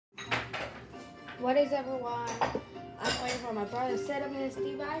What is everyone? I'm waiting for my brother to set up his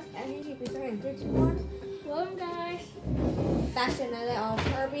device and he should be starting in 3, 2, 1. Welcome guys. That's another of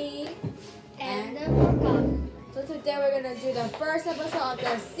Kirby And the Bonkers. So today we're gonna do the first episode of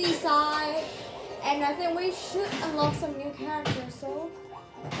the seaside. And I think we should unlock some new characters, so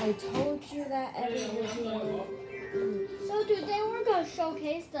I told you that every video. So today we're gonna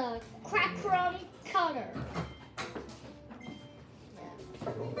showcase the crack crumb cutter.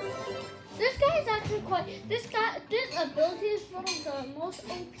 This guy is actually this ability is one of the most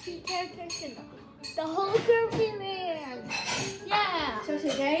OP characters in the whole Kirby land. Yeah. So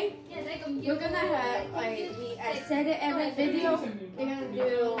today we're gonna have I said it every video. We're gonna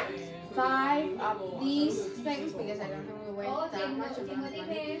do 5 of these things because I don't know we wait that much of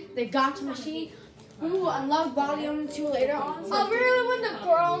money. The gotcha machine. We will unlock volume 2 later on. I really want the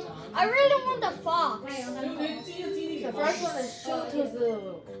girl. I really want the fox. The first one is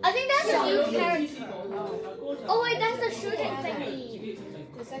Shotozu. I think that's a new character. Oh wait, that's the shooting thingy.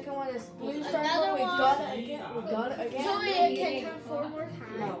 The second one is Blue Star. We got it again. We got it again. So it can turn 4 more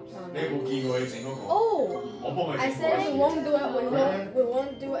times. Oh, I said we won't do it. We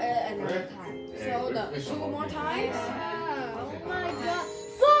won't do it another time. So the 2 more times. Oh my god.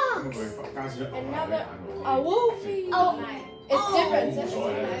 Fox! Another wolfie. Oh, it's different.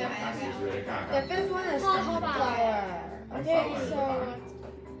 The fifth one is Popflower. Okay, so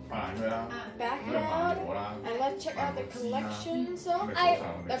back it out and let's check out the collection. So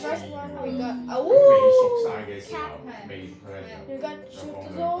the first one we got we got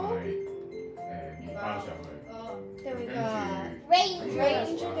Shotozu. Then we got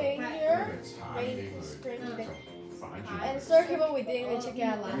Ranger Danger. And Circular we didn't even check it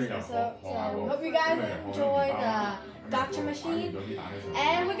out last episode. So we hope you guys enjoy the gotcha machine.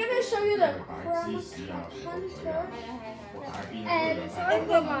 And we're gonna show you the Hunter.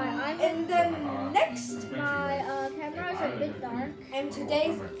 And then next my camera is a bit dark. and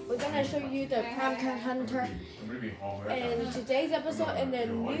today's we're gonna show you the Pumpkin Hunter. In today's episode in the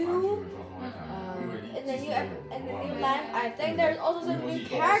new land, I think there's also some new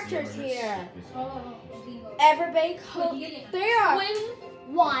characters here. Everybody, they are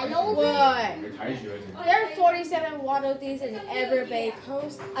Wild. There are 47 Waddle Dees in Everbay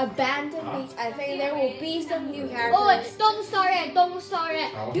Coast. Abandoned Beach. I think there will be some new characters. Oh wait, don't start it, don't start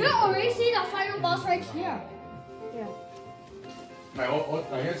it. You already see the final boss right here. Yeah.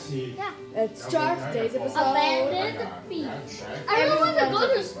 Yeah. Let's start today's episode. Abandoned Beach. I really want to go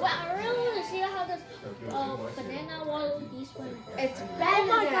to I really want to see how this banana Waddle Dee swim. It's Oh better.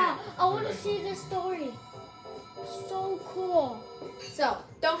 my god, I want to see this story. So cool. So,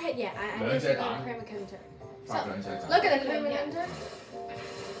 don't hit yet. I need to go to Kramer Hunter. So, look at the Kramer Hunter.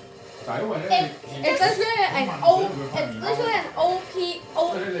 It's literally an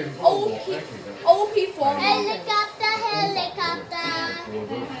OP form. Helicopter.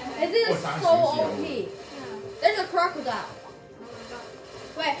 It is so OP. There's a crocodile.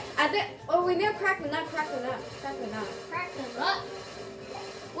 Wait, I think. Oh, we need to crack the nut. Crack the nut.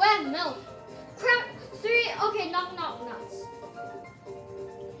 Wait, milk. Crack 3. Okay, knock nuts.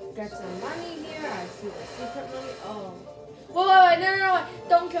 Got some money here. I see the secret money. Oh. Wait, no.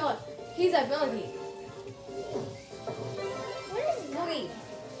 Don't kill it. His ability. What is that? Sleep.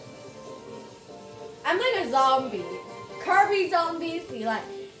 I'm like a zombie. Kirby zombies be like.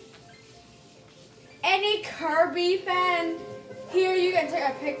 Any Kirby fan, here you can take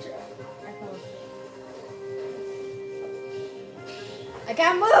a picture. I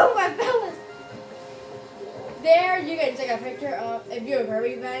can't move, my fellas. There you can take a picture of if you're a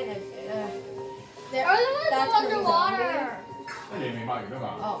Kirby fan. There, that's underwater.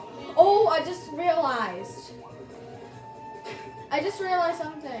 Oh, I just realized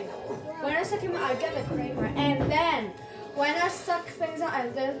something. When I suck him out, I get the Kramer, and then when I suck things out, I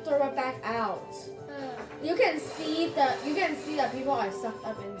then throw it back out. You can see the people I sucked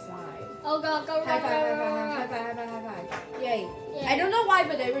up inside. Oh god, go High five. Yay. I don't know why,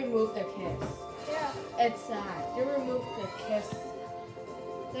 but they removed the kiss. Yeah. It's sad. They removed the kiss.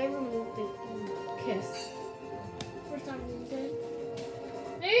 They removed the kiss. For some reason.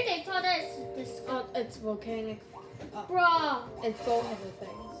 Maybe they thought it's It's volcanic. Bruh. It's both of the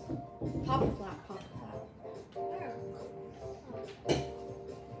things. Pop a flat.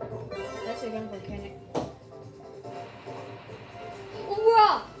 That's again volcanic.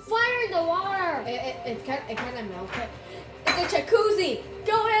 Bruh, fire in the water. It kind of melted. It's a jacuzzi.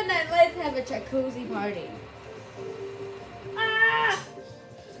 Go in and let's have a jacuzzi party. Ah!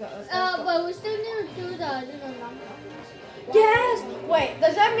 Let's go. But we still need to do the number. Yes. Wait.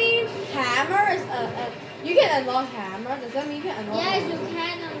 Does that mean hammer is you can unlock hammer? Does that mean you can unlock? Yes, hammer? you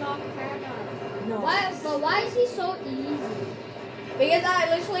can unlock hammer. No. But why is he so easy? Because I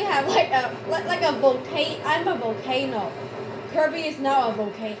literally have like a volcano. I'm a volcano. Kirby is now a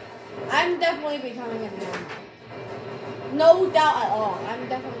volcano. I'm definitely becoming a man. No doubt at all. I'm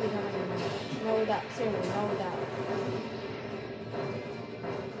definitely becoming a man. No doubt. Seriously, no doubt.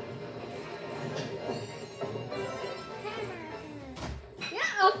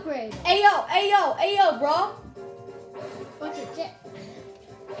 Yeah, upgrade. Ayo, bro. What's it, Jet?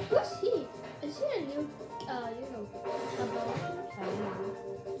 Who's he? Is he a new, couple?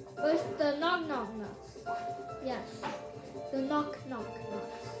 Where's the knock nuts? Yes. The knock nuts.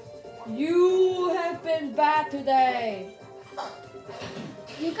 You have been bad today.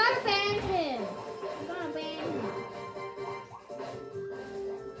 You gotta ban him. You gotta ban him.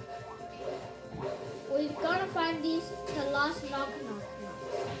 We're gonna find the last knock nuts.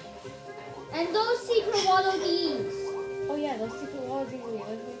 And those secret waddle dees. Oh yeah, those secret waddle dees.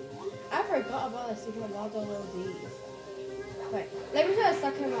 I forgot about the secret waddle dees. Wait, let me try to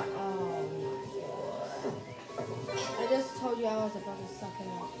suck him up. Oh my god. I just told you I was about to suck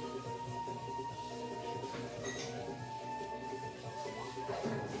him up.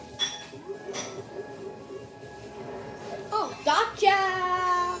 Oh, gotcha!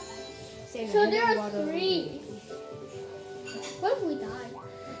 So there are 3. What if we die?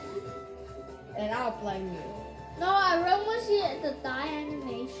 And I'll blame you. No, I really want to see the die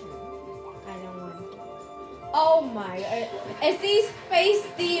animation. I don't want to. Oh my god. It's these face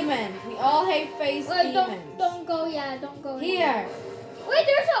demons. We all hate face demons. Don't go yet. Don't go here. Wait,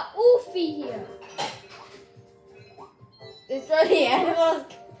 there's an Oofy here. It's for the animals.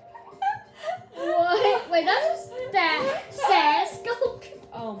 What? Wait, that's that Sasko.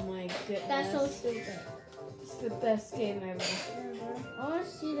 Oh my goodness. That's so stupid. It's the best game ever. I want to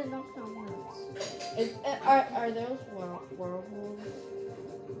see the knockdown ones. Are those whirlpools?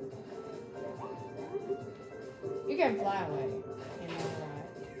 You can fly away. You know that.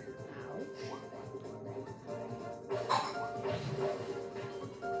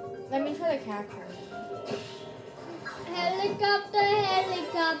 Let me try to capture it. Helicopter.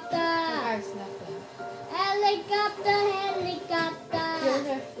 Guys, nothing. Helicopter. You're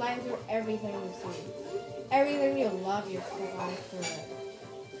gonna fly through everything you see. Everything you love, you fly through it.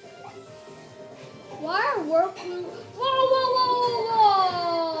 Why are whirlpools? Whoa!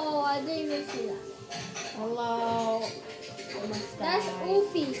 I didn't even see that. Hello. That's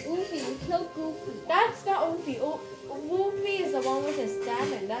Oofy. You killed Goofy. That's not Oofy. Oofy is the one with his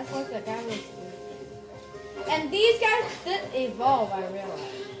stamina. That's like the guy with. And these guys did evolve, I realize.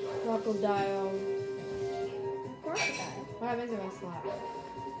 Crocodile. What happens if I slap?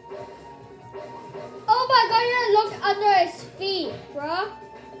 Oh my god, you look under his feet, bro.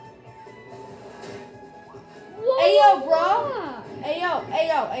 Whoa, Ayo, bro.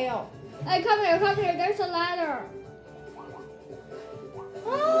 Ayo. Hey, come here. There's a ladder.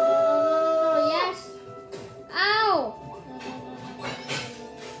 Oh, yes. Ow.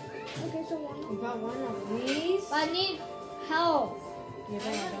 Okay, so one. You got one of these? But I need help. You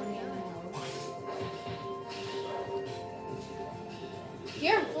think I don't need help? You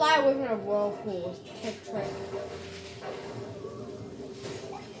can fly away from a whirlpool. Trick.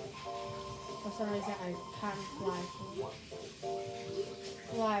 For some reason, I can't fly.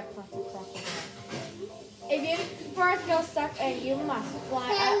 Fly across the crocodile. If you first go stuck and you must fly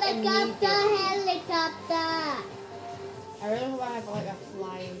out immediately. Helicopter. I really hope I have like a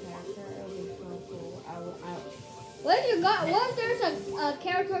flying character. It would be so cool. What you got? What if there's a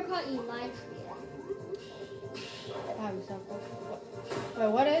character called Elijah? That would be so cool. Wait,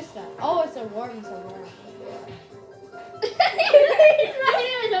 what is that? Oh, it's a worm. He's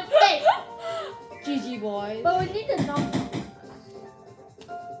right in the face. GG boys. But we need to knock.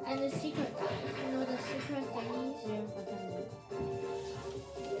 And the secret guys. You know the secret thingies? Yeah,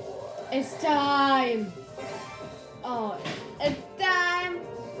 it's time. Oh, it's time.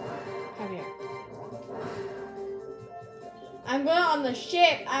 Come here. I'm going on the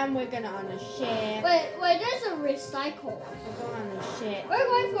ship. We're going on the ship. Wait, there's a recycle. We're going on the ship. We're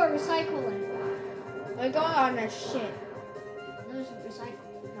going for recycling. We're going on the ship. There's a recycle.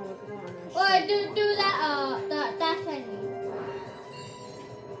 No, we're going on the ship. Well, do that thingy.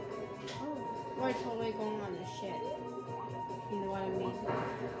 We're totally going on the ship. You know what I mean?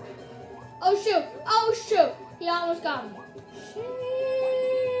 Oh shoot! He almost got me.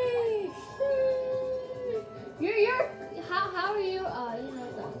 How are you?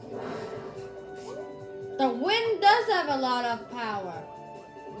 The wind does have a lot of power.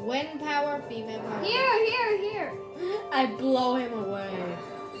 Wind power, female power. Here. I blow him away.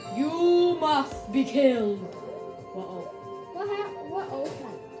 You must be killed. Uh-oh. What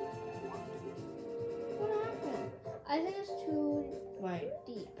opened? What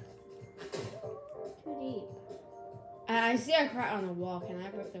I see a crack on the wall. Can I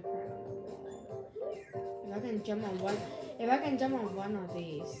break the crack on the wall? If I can jump on one, if I can jump on one of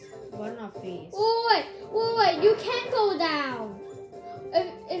these. Wait, you can't go down.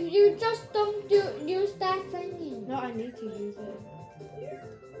 If you just don't use that thingy. No, I need to use it.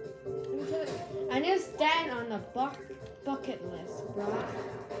 I need to stand on the bucket list, bro.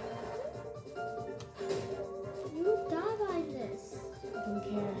 You die by this. I don't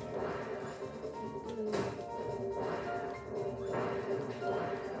care.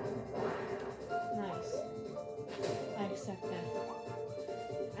 Nice. I accept that.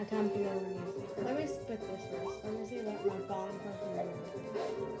 I can't blow anything. Let me spit this first. Let me see what my bonkers are doing.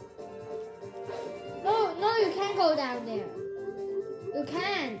 No, you can't go down there. You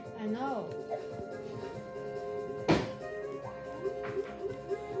can. I know.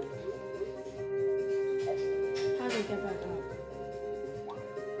 How do you get back up?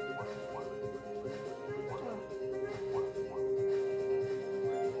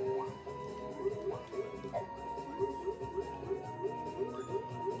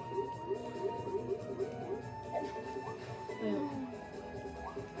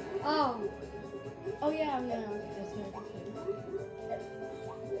 Oh yeah. That's right.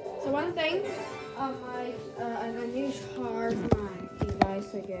 So one thing, I'm gonna need to charge my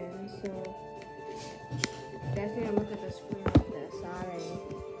device again. So you guys need to look at the screen like this. Sorry.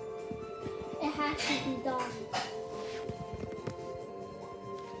 It has to be done.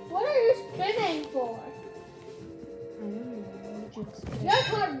 What are you spinning for? I don't know. You're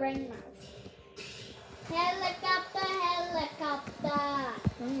called Rainmouth. Helicopter.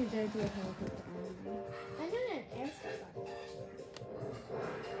 Don't you dare do a helicopter on me. I did an airstrike on it.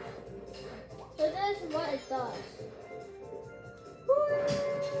 So this is what it does.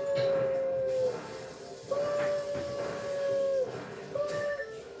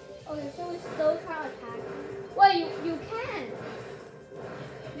 Okay, so we still try attacking. Wait, you can.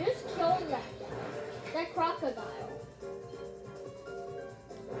 You just killed that crocodile.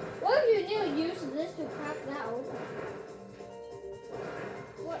 What if you need to use this to crack that open?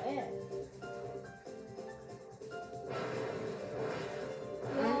 What if?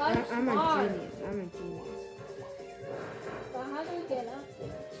 I'm a genius. But how do we get up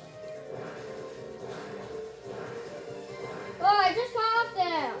there? Oh, I just got up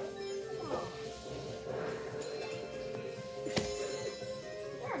there.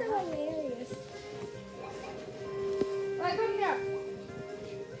 That's hilarious. Alright, come here.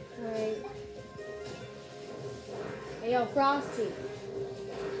 Wait. Hey, yo, Frosty.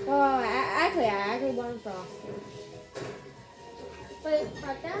 Oh, I actually want Frosty. But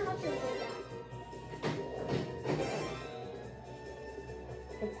then how to go down?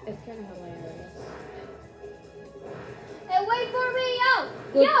 It's kind of hilarious. Hey, wait for me, yo!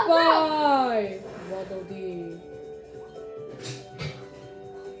 Goodbye, Waddle Dee.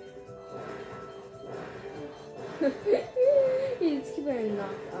 He's keeping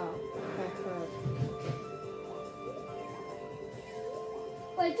knocked out back up.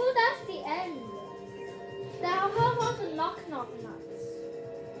 Wait, so that's the end. Now how about the knock nuts?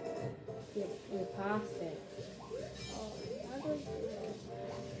 We passed it. Oh, how do we do this?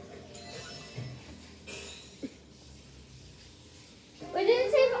 We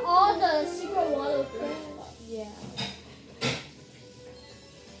didn't save all the secret water things. Yeah.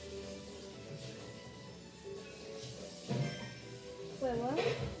 Wait, what?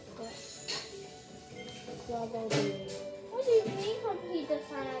 Waddle Dee. What do you mean complete the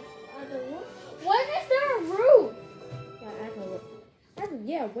side of the roof? When is there a roof?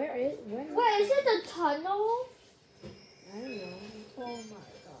 Yeah, where? Wait, is it the tunnel? I don't know. Oh my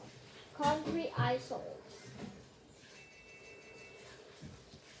god. Concrete isoles.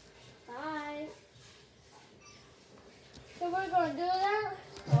 Bye. So we're gonna do that?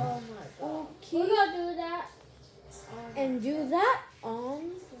 Oh my god. Okay. We're gonna do that. And do that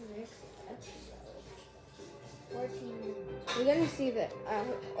on The next episode. 14 minutes. We're gonna see the.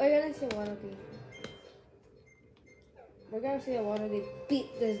 We're gonna see Waddle Dee. We're gonna see Waddle Dee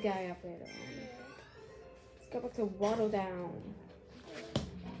beat this guy up later on. Let's go back to Waddle Down.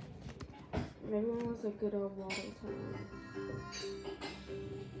 Everyone wants a good old Waddle Town.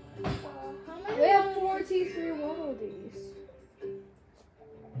 How many? We have 43 Waddle Dees.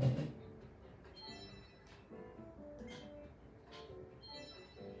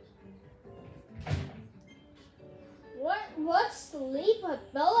 What's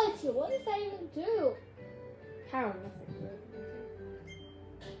sleepability? What does that even do? How? Nothing.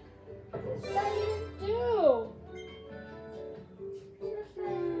 What does that even do?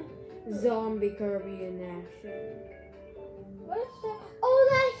 Zombie Kirby in action. What is that? Oh,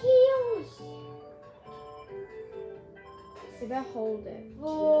 that heals. Maybe I'll hold it.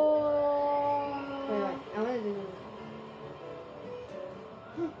 Oh. Wait, I want to do it.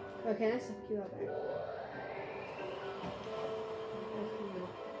 Oh, can I suck you up there?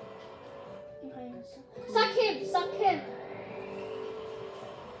 Suck him! Suck him!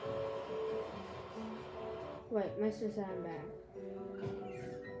 Wait, my sister, I'm back.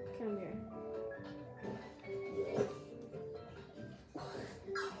 Come here.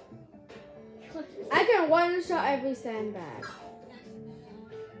 I can one shot every sandbag.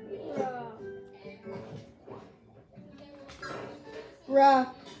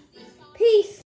 Bruh.